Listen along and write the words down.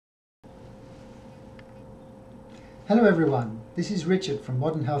Hello everyone, this is Richard from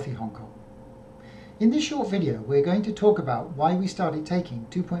Modern Healthy Hong Kong. In this short video we're going to talk about why we started taking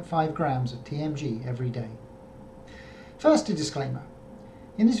 2.5 grams of TMG every day. First, a disclaimer.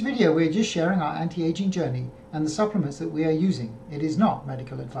 In this video we're just sharing our anti-aging journey and the supplements that we are using. It is not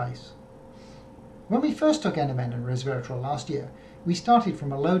medical advice. When we first took NMN and Resveratrol last year, we started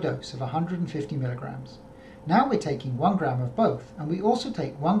from a low dose of 150 milligrams. Now we're taking 1 gram of both, and we also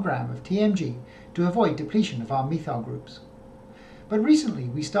take 1 gram of TMG to avoid depletion of our methyl groups. But recently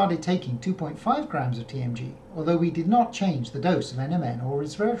we started taking 2.5 grams of TMG, although we did not change the dose of NMN or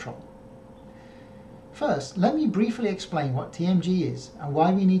Resveratrol. First, let me briefly explain what TMG is and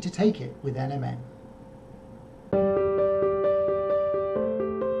why we need to take it with NMN.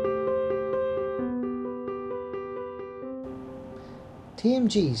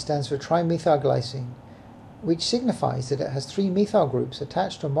 TMG stands for TRIMETHYLGLYCINE, which signifies that it has 3 methyl groups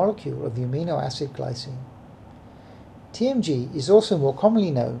attached to a molecule of the amino acid glycine. TMG is also more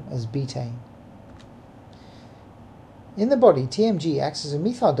commonly known as betaine. In the body, TMG acts as a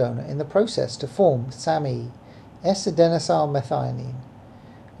methyl donor in the process to form SAMe, S-adenosyl methionine.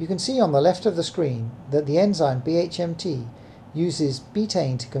 You can see on the left of the screen that the enzyme BHMT uses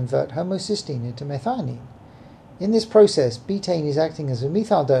betaine to convert homocysteine into methionine. In this process, betaine is acting as a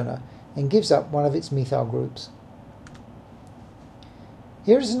methyl donor and gives up one of its methyl groups.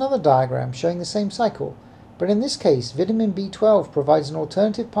 Here is another diagram showing the same cycle, but in this case vitamin B12 provides an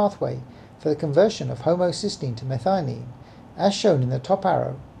alternative pathway for the conversion of homocysteine to methionine, as shown in the top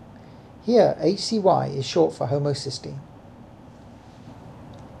arrow. Here HCY is short for homocysteine.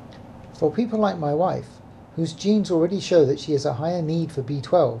 For people like my wife, whose genes already show that she has a higher need for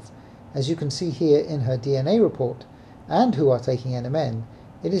B12, as you can see here in her DNA report, and who are taking NMN,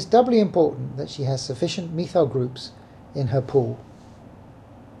 it is doubly important that she has sufficient methyl groups in her pool.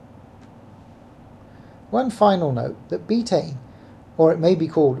 One final note that betaine, or it may be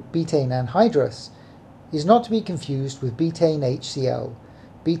called betaine anhydrous, is not to be confused with betaine HCl,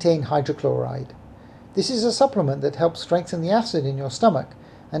 betaine hydrochloride. This is a supplement that helps strengthen the acid in your stomach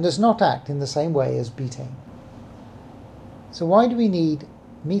and does not act in the same way as betaine. So why do we need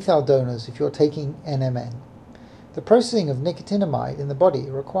methyl donors if you're taking NMN? The processing of nicotinamide in the body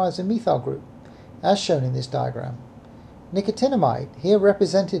requires a methyl group, as shown in this diagram. Nicotinamide, here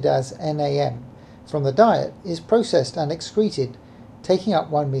represented as NAM, from the diet is processed and excreted, taking up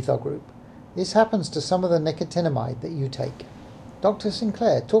one methyl group. This happens to some of the nicotinamide that you take. Dr.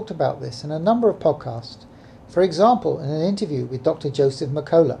 Sinclair talked about this in a number of podcasts, for example in an interview with Dr. Joseph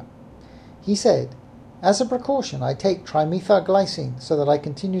McCullough. He said, "As a precaution I take trimethylglycine so that I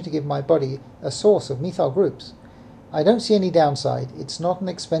continue to give my body a source of methyl groups. I don't see any downside. It's not an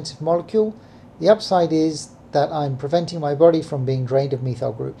expensive molecule. The upside is that I'm preventing my body from being drained of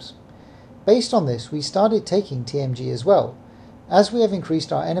methyl groups." Based on this, we started taking TMG as well. As we have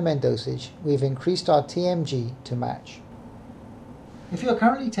increased our NMN dosage, we've increased our TMG to match. If you're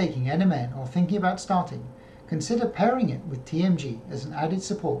currently taking NMN or thinking about starting, consider pairing it with TMG as an added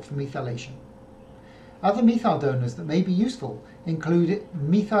support for methylation. Other methyl donors that may be useful include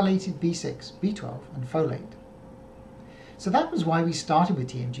methylated B6, B12 and folate. So that was why we started with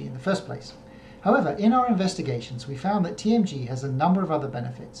TMG in the first place. However, in our investigations we found that TMG has a number of other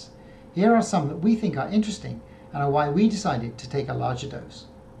benefits. Here are some that we think are interesting and are why we decided to take a larger dose.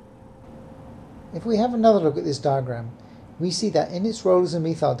 If we have another look at this diagram, we see that in its role as a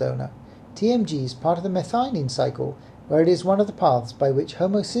methyl donor, TMG is part of the methionine cycle, where it is one of the paths by which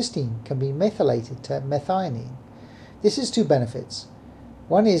homocysteine can be methylated to methionine. This has two benefits.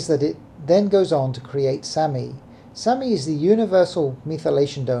 One is that it then goes on to create SAMe. SAMe is the universal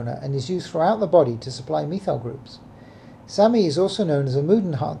methylation donor and is used throughout the body to supply methyl groups. SAMe is also known as a mood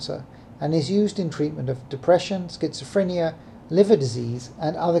enhancer and is used in treatment of depression, schizophrenia, liver disease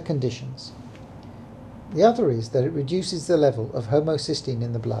and other conditions. The other is that it reduces the level of homocysteine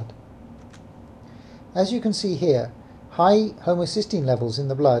in the blood. As you can see here, high homocysteine levels in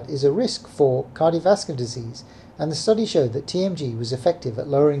the blood is a risk for cardiovascular disease, and the study showed that TMG was effective at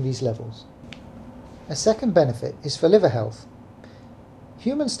lowering these levels. A second benefit is for liver health.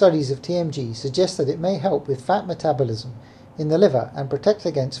 Human studies of TMG suggest that it may help with fat metabolism in the liver and protect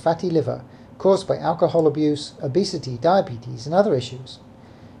against fatty liver caused by alcohol abuse, obesity, diabetes and other issues.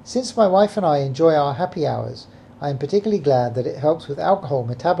 Since my wife and I enjoy our happy hours, I am particularly glad that it helps with alcohol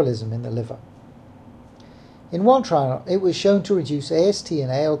metabolism in the liver. In one trial it was shown to reduce AST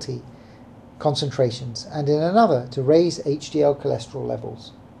and ALT concentrations, and in another to raise HDL cholesterol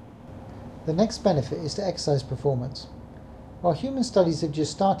levels. The next benefit is to exercise performance. While human studies have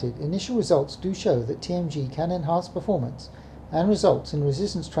just started, initial results do show that TMG can enhance performance and results in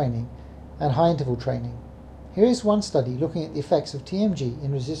resistance training and high interval training. Here is one study looking at the effects of TMG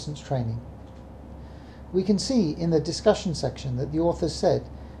in resistance training. We can see in the discussion section that the authors said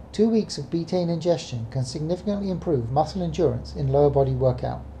 2 weeks of betaine ingestion can significantly improve muscle endurance in lower body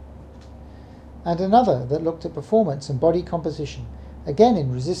workout. And another that looked at performance and body composition, again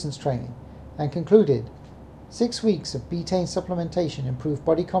in resistance training, and concluded 6 weeks of betaine supplementation improved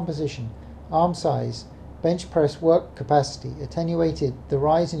body composition, arm size, bench press work capacity, attenuated the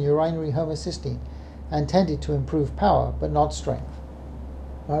rise in urinary homocysteine, and tended to improve power but not strength.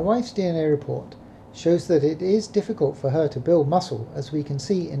 My wife's DNA report shows that it is difficult for her to build muscle, as we can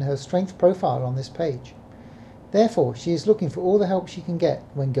see in her strength profile on this page. Therefore, she is looking for all the help she can get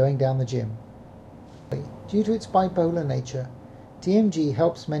when going down the gym. Due to its bipolar nature, TMG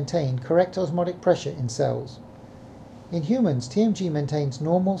helps maintain correct osmotic pressure in cells. In humans, TMG maintains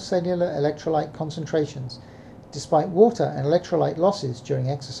normal cellular electrolyte concentrations despite water and electrolyte losses during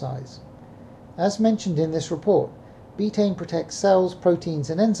exercise. As mentioned in this report, betaine protects cells, proteins,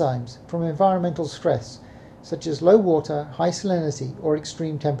 and enzymes from environmental stress, such as low water, high salinity, or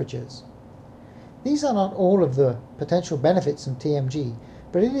extreme temperatures. These are not all of the potential benefits of TMG,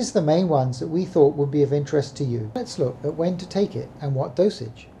 but it is the main ones that we thought would be of interest to you. Let's look at when to take it and what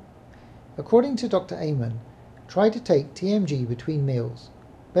dosage. According to Dr. Amen, try to take TMG between meals,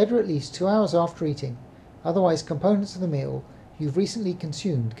 better at least 2 hours after eating, otherwise components of the meal you've recently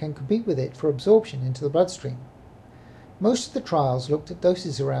consumed can compete with it for absorption into the bloodstream. Most of the trials looked at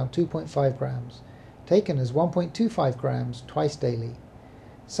doses around 2.5 grams, taken as 1.25 grams twice daily.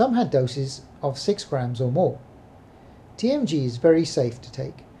 Some had doses of 6 grams or more. TMG is very safe to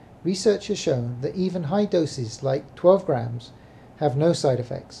take. Research has shown that even high doses like 12 grams have no side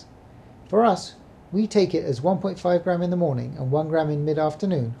effects. For us, we take it as 1.5 gram in the morning and 1 gram in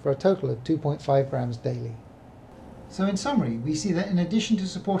mid-afternoon for a total of 2.5 grams daily. So in summary, we see that in addition to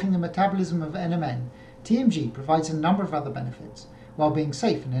supporting the metabolism of NMN, TMG provides a number of other benefits, while being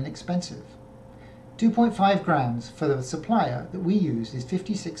safe and inexpensive. 2.5 grams for the supplier that we use is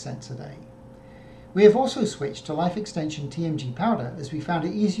 56 cents a day. We have also switched to Life Extension TMG powder as we found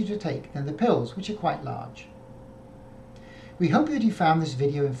it easier to take than the pills, which are quite large. We hope that you found this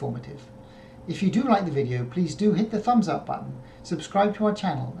video informative. If you do like the video, please do hit the thumbs up button, subscribe to our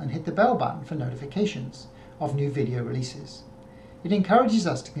channel, and hit the bell button for notifications of new video releases. It encourages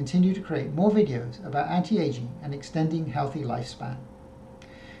us to continue to create more videos about anti-aging and extending healthy lifespan.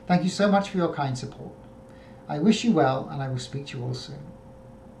 Thank you so much for your kind support. I wish you well, and I will speak to you all soon.